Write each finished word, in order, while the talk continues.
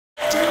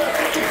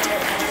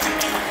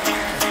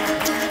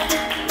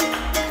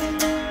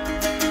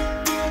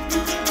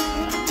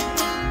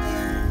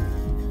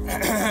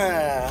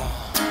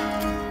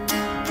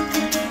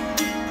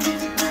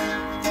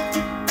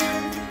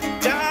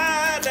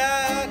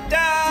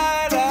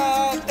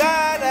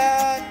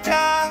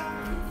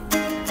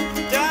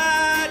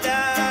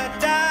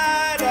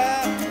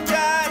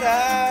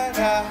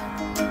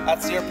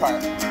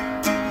part.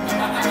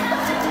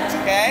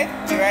 Okay,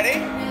 you ready?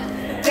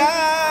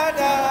 Da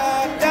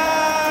da da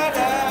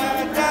da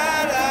da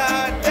da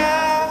da.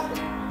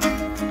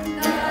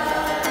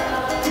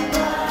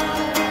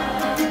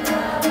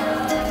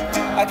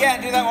 Again,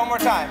 do that one more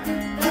time.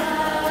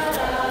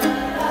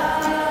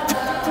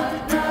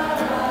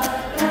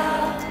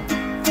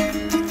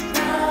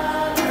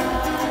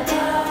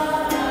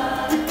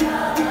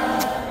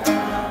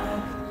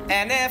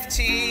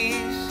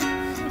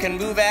 NFTs can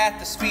move at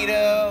the speed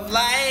of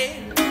light.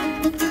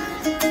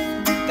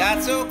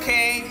 That's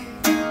okay,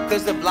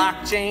 cause the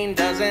blockchain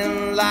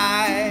doesn't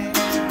lie.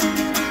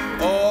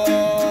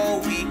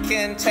 Oh, we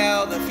can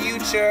tell the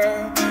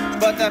future,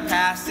 but the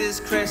past is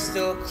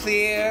crystal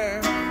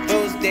clear.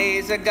 Those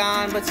days are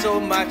gone, but so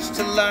much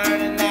to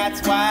learn, and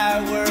that's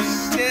why we're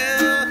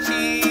still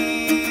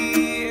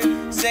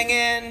here,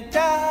 singing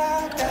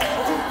da da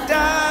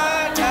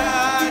da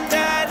da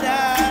da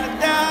da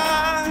da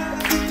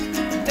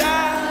da da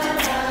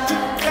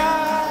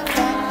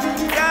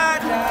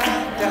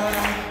da.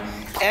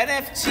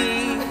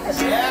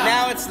 NFTs,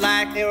 now it's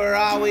like they were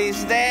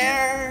always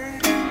there.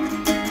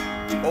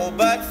 Oh,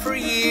 but for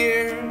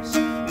years,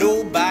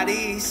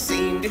 nobody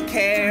seemed to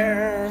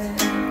care.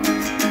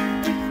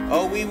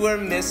 Oh, we were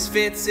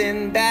misfits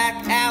in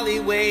back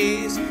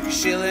alleyways,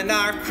 shilling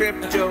our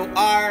crypto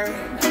art.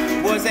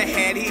 Was a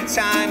heady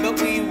time,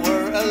 but we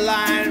were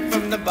aligned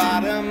from the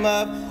bottom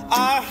of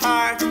our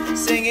heart,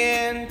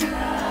 singing.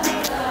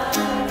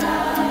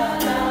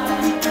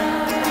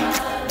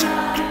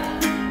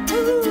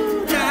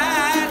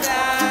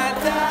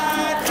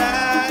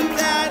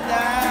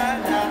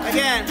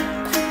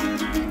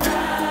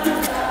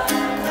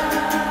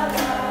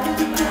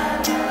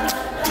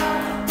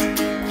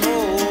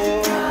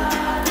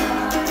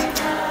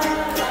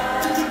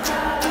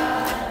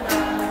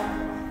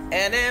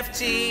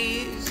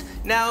 NFTs,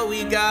 now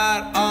we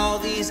got all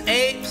these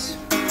apes.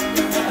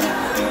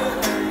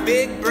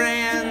 Big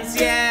brands,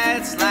 yeah,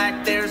 it's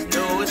like there's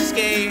no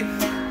escape.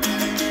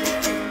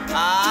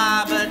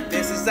 Ah, but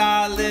this is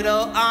our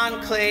little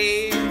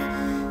enclave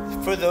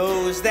for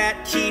those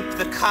that keep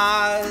the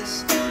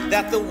cause,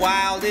 that the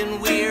wild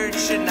and weird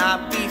should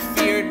not be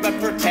feared but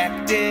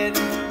protected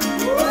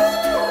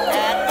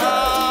at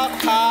all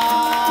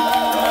costs.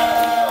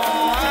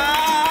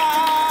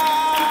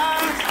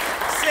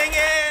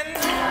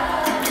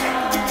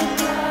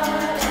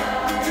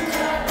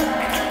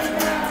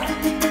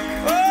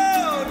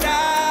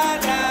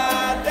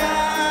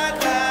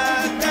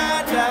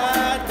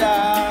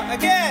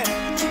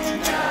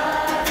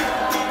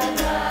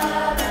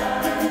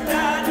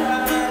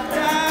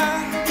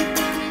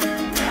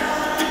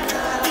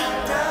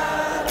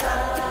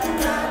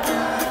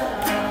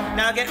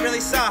 Now get really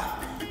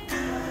soft.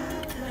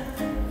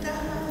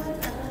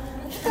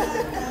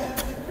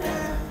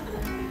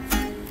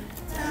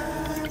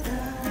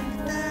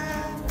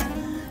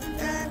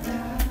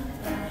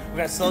 We're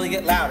gonna slowly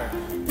get louder.